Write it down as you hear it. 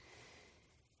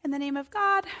In the name of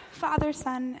God, Father,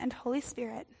 Son, and Holy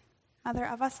Spirit, Mother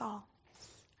of us all.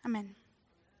 Amen.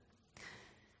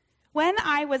 When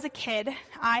I was a kid,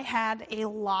 I had a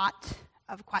lot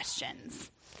of questions.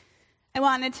 I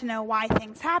wanted to know why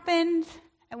things happened.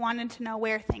 I wanted to know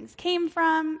where things came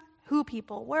from, who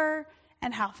people were,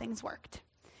 and how things worked.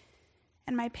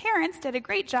 And my parents did a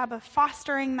great job of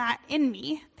fostering that in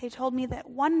me. They told me that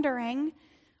wondering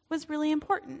was really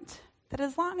important, that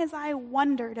as long as I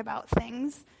wondered about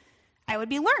things, I would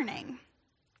be learning.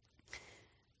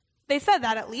 They said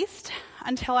that at least,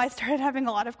 until I started having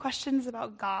a lot of questions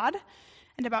about God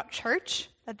and about church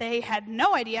that they had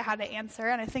no idea how to answer,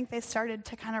 and I think they started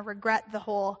to kind of regret the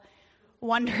whole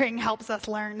wondering helps us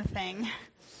learn thing.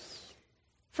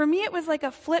 For me, it was like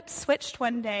a flip switched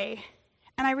one day,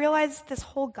 and I realized this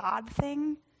whole God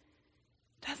thing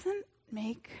doesn't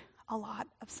make a lot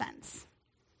of sense.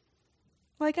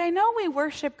 Like, I know we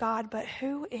worship God, but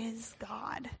who is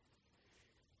God?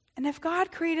 And if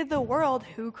God created the world,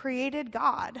 who created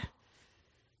God?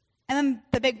 And then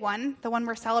the big one, the one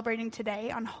we're celebrating today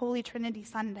on Holy Trinity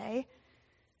Sunday,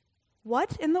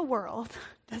 what in the world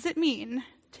does it mean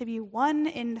to be 1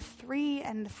 in 3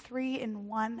 and 3 in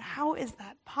 1? How is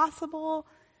that possible?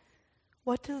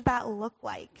 What does that look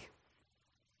like?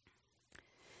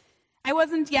 I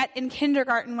wasn't yet in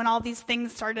kindergarten when all these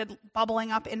things started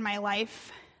bubbling up in my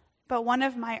life, but one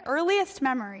of my earliest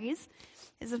memories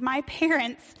is of my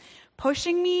parents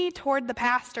pushing me toward the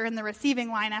pastor in the receiving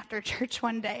line after church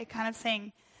one day, kind of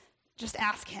saying, just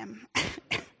ask him.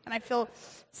 And I feel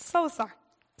so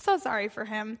sorry for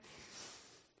him.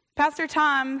 Pastor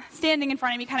Tom, standing in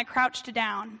front of me, kind of crouched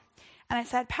down, and I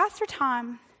said, Pastor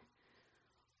Tom,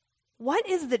 what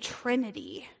is the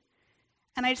Trinity?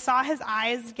 And I saw his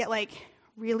eyes get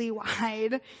really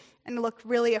wide and look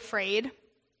really afraid.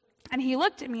 And he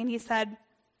looked at me and he said,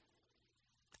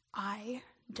 I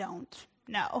don't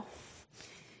know.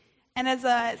 And as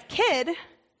a kid,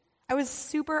 I was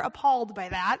super appalled by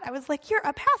that. I was like, you're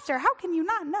a pastor. How can you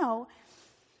not know?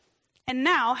 And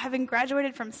now, having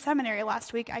graduated from seminary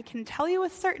last week, I can tell you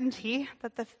with certainty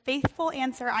that the faithful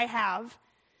answer I have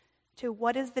to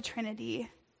what is the Trinity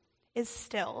is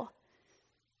still,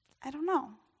 I don't know.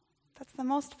 That's the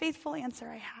most faithful answer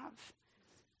I have.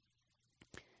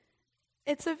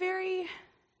 It's a very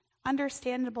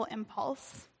understandable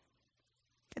impulse.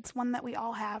 It's one that we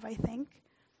all have, I think.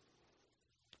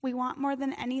 We want more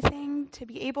than anything to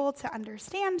be able to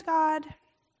understand God.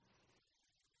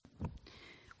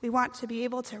 We want to be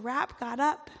able to wrap God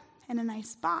up in a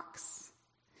nice box,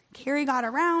 carry God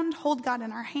around, hold God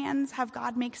in our hands, have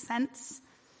God make sense.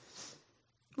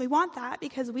 We want that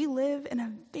because we live in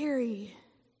a very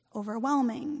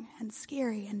overwhelming and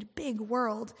scary and big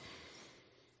world.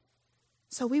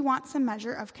 So we want some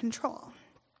measure of control.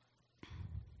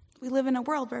 We live in a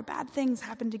world where bad things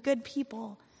happen to good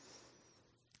people,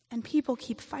 and people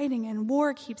keep fighting, and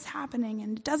war keeps happening,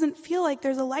 and it doesn't feel like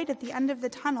there's a light at the end of the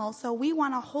tunnel. So we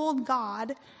want to hold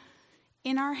God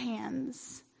in our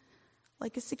hands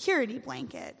like a security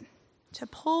blanket, to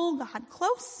pull God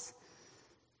close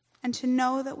and to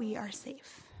know that we are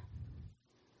safe.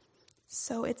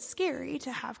 So it's scary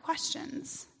to have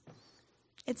questions.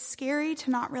 It's scary to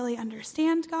not really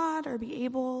understand God or be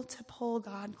able to pull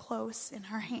God close in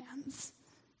our hands.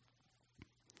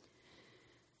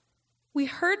 We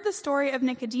heard the story of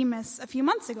Nicodemus a few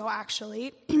months ago,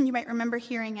 actually. You might remember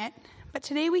hearing it. But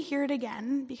today we hear it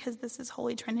again because this is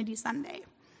Holy Trinity Sunday.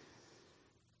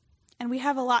 And we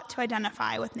have a lot to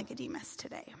identify with Nicodemus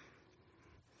today.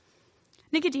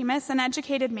 Nicodemus, an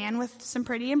educated man with some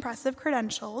pretty impressive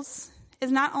credentials,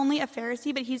 is not only a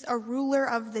Pharisee, but he's a ruler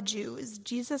of the Jews.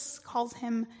 Jesus calls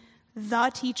him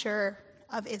the teacher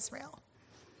of Israel.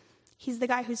 He's the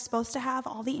guy who's supposed to have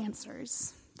all the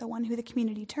answers, the one who the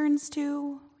community turns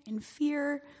to in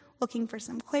fear, looking for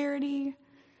some clarity,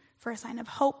 for a sign of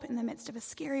hope in the midst of a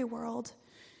scary world.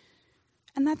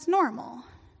 And that's normal.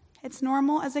 It's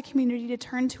normal as a community to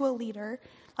turn to a leader,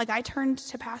 like I turned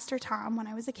to Pastor Tom when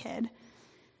I was a kid,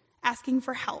 asking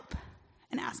for help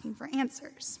and asking for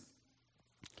answers.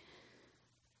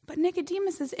 But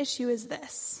Nicodemus' issue is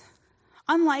this.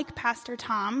 Unlike Pastor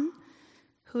Tom,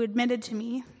 who admitted to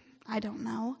me, I don't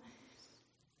know,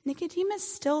 Nicodemus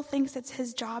still thinks it's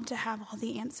his job to have all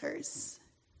the answers.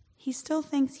 He still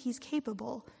thinks he's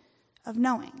capable of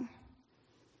knowing.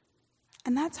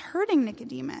 And that's hurting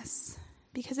Nicodemus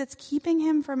because it's keeping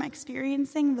him from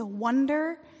experiencing the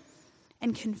wonder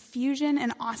and confusion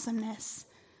and awesomeness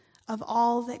of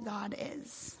all that God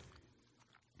is.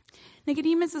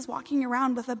 Nicodemus is walking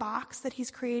around with a box that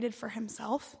he's created for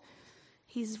himself.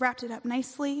 He's wrapped it up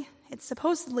nicely. It's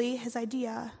supposedly his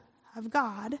idea of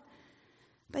God.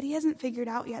 but he hasn't figured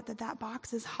out yet that that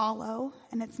box is hollow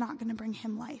and it's not going to bring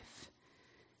him life.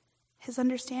 His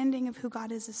understanding of who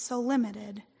God is so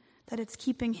limited that it's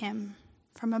keeping him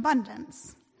from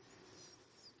abundance.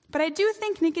 But I do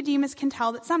think Nicodemus can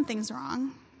tell that something's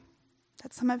wrong,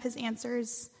 that some of his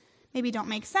answers maybe don't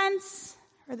make sense,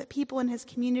 or that people in his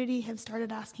community have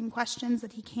started asking questions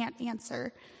that he can't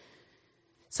answer.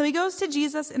 So he goes to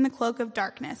Jesus in the cloak of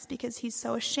darkness because he's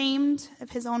so ashamed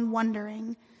of his own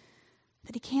wondering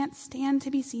that he can't stand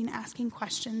to be seen asking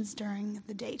questions during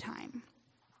the daytime.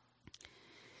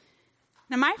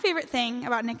 Now, my favorite thing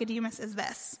about Nicodemus is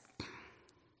this.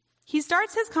 He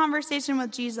starts his conversation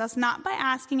with Jesus not by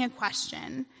asking a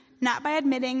question, not by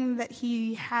admitting that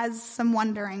he has some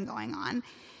wondering going on.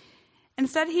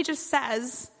 Instead, he just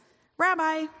says,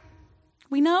 "Rabbi,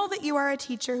 we know that you are a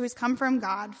teacher who's come from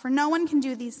God, for no one can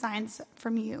do these signs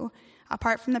from you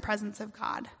apart from the presence of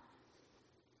God."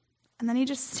 And then he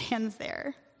just stands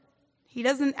there. He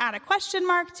doesn't add a question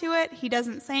mark to it. He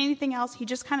doesn't say anything else. He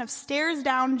just kind of stares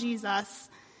down Jesus,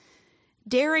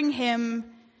 daring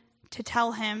him to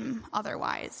tell him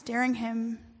otherwise, daring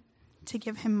him to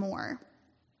give him more.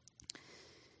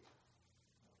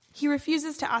 He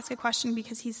refuses to ask a question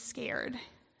because he's scared.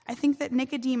 I think that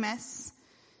Nicodemus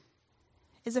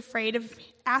is afraid of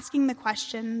asking the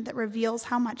question that reveals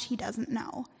how much he doesn't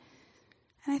know.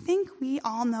 And I think we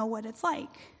all know what it's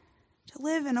like to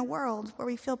live in a world where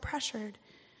we feel pressured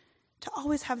to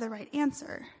always have the right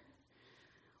answer.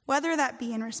 Whether that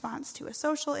be in response to a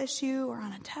social issue or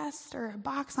on a test or a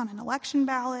box on an election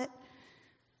ballot,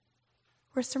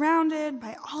 we're surrounded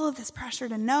by all of this pressure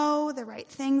to know the right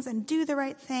things and do the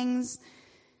right things,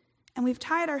 and we've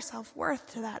tied our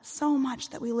self-worth to that so much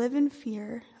that we live in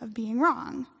fear of being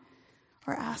wrong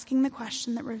or asking the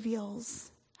question that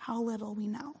reveals how little we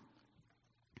know.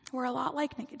 We're a lot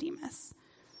like Nicodemus.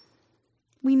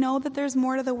 We know that there's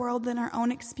more to the world than our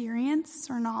own experience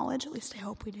or knowledge, at least I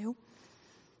hope we do,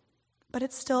 but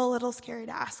it's still a little scary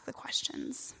to ask the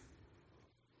questions.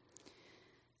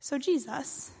 So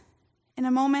Jesus, in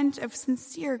a moment of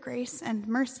sincere grace and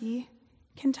mercy,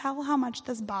 can tell how much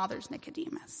this bothers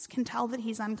Nicodemus, can tell that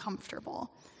he's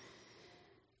uncomfortable.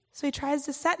 So he tries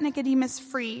to set Nicodemus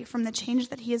free from the change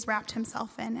that he has wrapped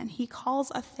himself in, and he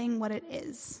calls a thing what it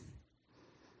is.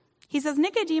 He says,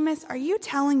 "Nicodemus, are you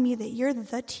telling me that you're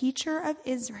the teacher of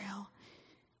Israel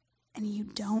and you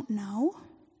don't know?"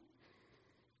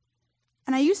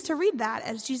 And I used to read that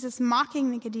as Jesus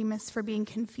mocking Nicodemus for being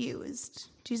confused,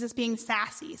 Jesus being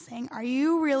sassy, saying, "Are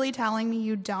you really telling me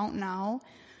you don't know?"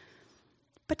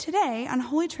 But today, on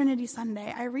Holy Trinity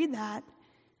Sunday, I read that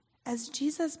as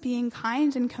Jesus being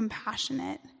kind and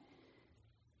compassionate,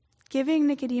 giving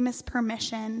Nicodemus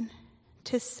permission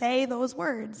to say those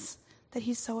words that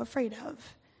he's so afraid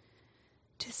of,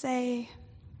 to say,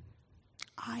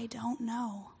 "I don't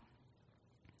know."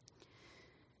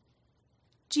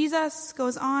 Jesus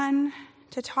goes on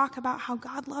to talk about how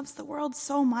God loves the world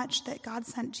so much that God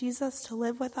sent Jesus to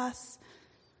live with us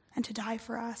and to die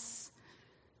for us.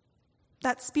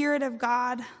 That Spirit of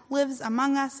God lives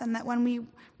among us, and that when we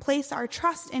place our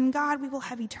trust in God, we will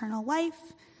have eternal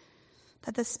life.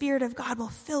 That the Spirit of God will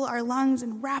fill our lungs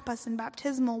and wrap us in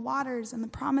baptismal waters and the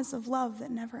promise of love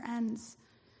that never ends.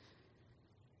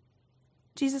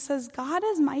 Jesus says God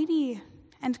is mighty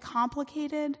and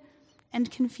complicated and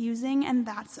confusing, and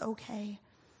that's okay.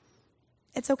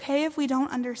 It's okay if we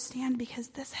don't understand, because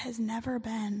this has never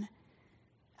been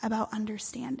about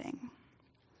understanding.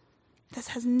 This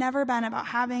has never been about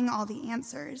having all the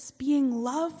answers. Being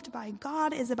loved by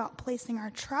God is about placing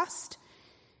our trust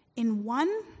in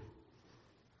one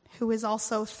who is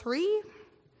also three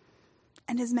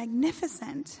and is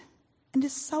magnificent and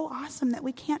is so awesome that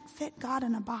we can't fit God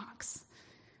in a box,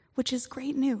 which is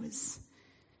great news.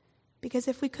 Because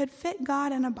if we could fit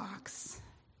God in a box,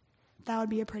 that would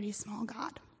be a pretty small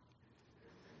God.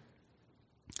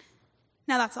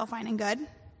 Now that's all fine and good,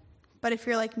 but if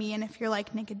you're like me and if you're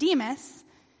like Nicodemus,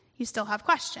 you still have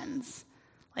questions.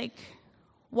 Like,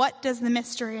 what does the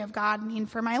mystery of God mean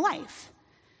for my life?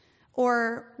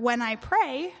 Or when I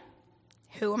pray,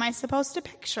 who am I supposed to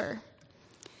picture?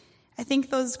 I think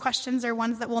those questions are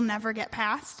ones that we'll never get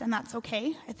past, and that's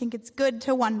okay. I think it's good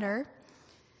to wonder.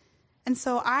 And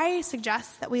so I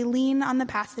suggest that we lean on the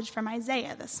passage from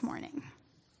Isaiah this morning.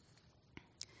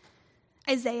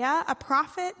 Isaiah, a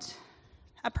prophet,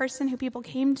 a person who people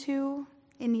came to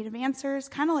in need of answers,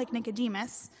 kind of like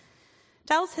Nicodemus,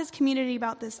 tells his community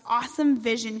about this awesome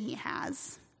vision he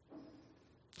has.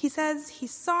 He says he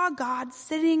saw God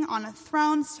sitting on a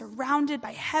throne surrounded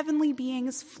by heavenly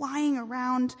beings flying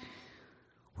around,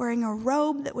 wearing a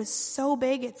robe that was so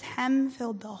big its hem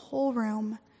filled the whole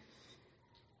room.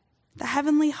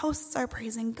 heavenly hosts are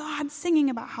praising God, singing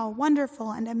about how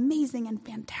wonderful and amazing and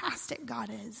fantastic God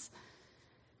is.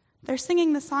 They're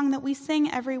singing the song that we sing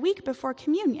every week before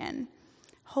communion.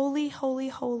 Holy, holy,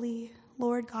 holy,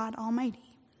 Lord God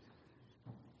Almighty.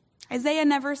 Isaiah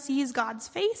never sees God's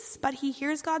face, but he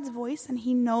hears God's voice and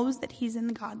he knows that he's in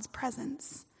God's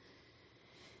presence.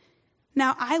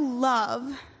 Now, I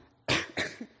love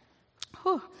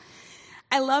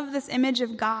this image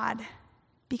of God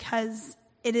because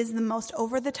it is the most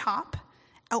over-the-top,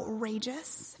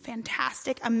 outrageous,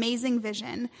 fantastic, amazing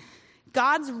vision.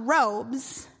 God's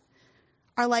robes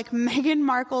are like Meghan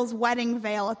Markle's wedding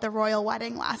veil at the royal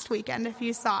wedding last weekend, if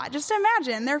you saw it. Just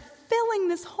imagine, they're filling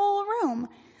this whole room.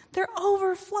 They're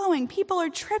overflowing. People are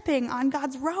tripping on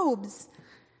God's robes.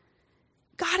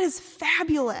 God is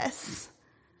fabulous.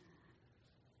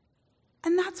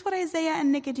 And that's what Isaiah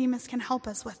and Nicodemus can help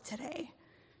us with today.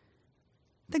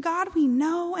 The God we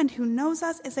know and who knows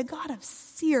us is a God of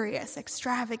serious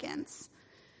extravagance,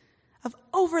 of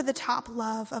over-the-top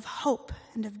love, of hope,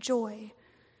 and of joy.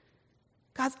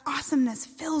 God's awesomeness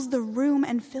fills the room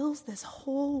and fills this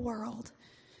whole world.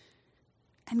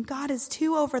 And God is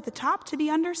too over the top to be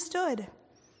understood.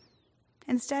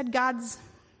 Instead, God's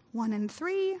 1 in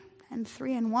 3 and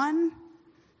 3 in 1.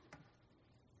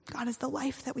 God is the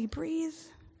life that we breathe,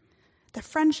 the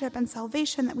friendship and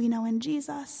salvation that we know in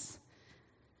Jesus,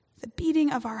 the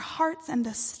beating of our hearts and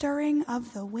the stirring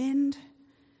of the wind.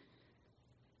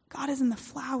 God is in the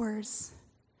flowers.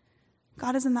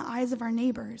 God is in the eyes of our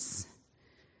neighbors.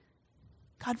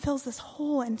 God fills this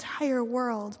whole entire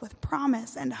world with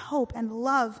promise and hope and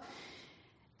love,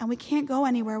 and we can't go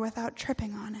anywhere without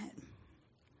tripping on it.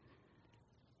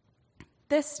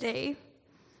 This day,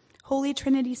 Holy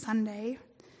Trinity Sunday,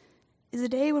 is a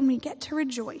day when we get to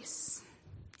rejoice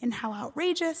in how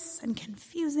outrageous and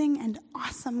confusing and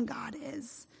awesome God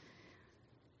is.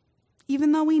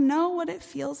 Even though we know what it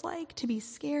feels like to be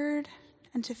scared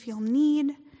and to feel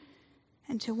need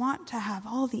and to want to have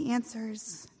all the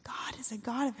answers, God is a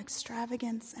God of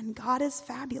extravagance and God is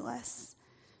fabulous.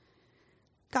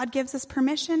 God gives us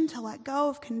permission to let go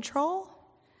of control,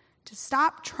 to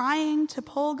stop trying to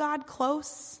pull God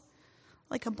close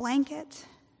like a blanket,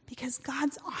 because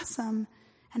God's awesome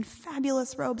and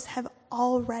fabulous robes have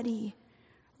already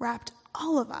wrapped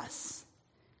all of us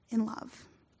in love.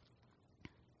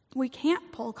 We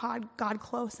can't pull God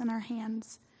close in our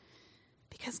hands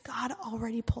because God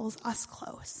already pulls us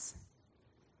close.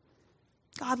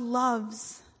 God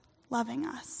loves loving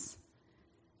us,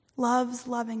 loves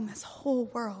loving this whole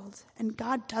world, and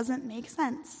God doesn't make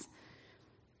sense,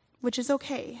 which is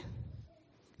okay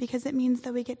because it means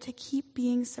that we get to keep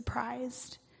being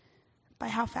surprised by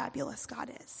how fabulous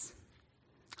God is.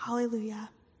 Hallelujah.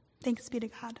 Thanks be to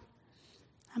God.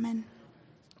 Amen.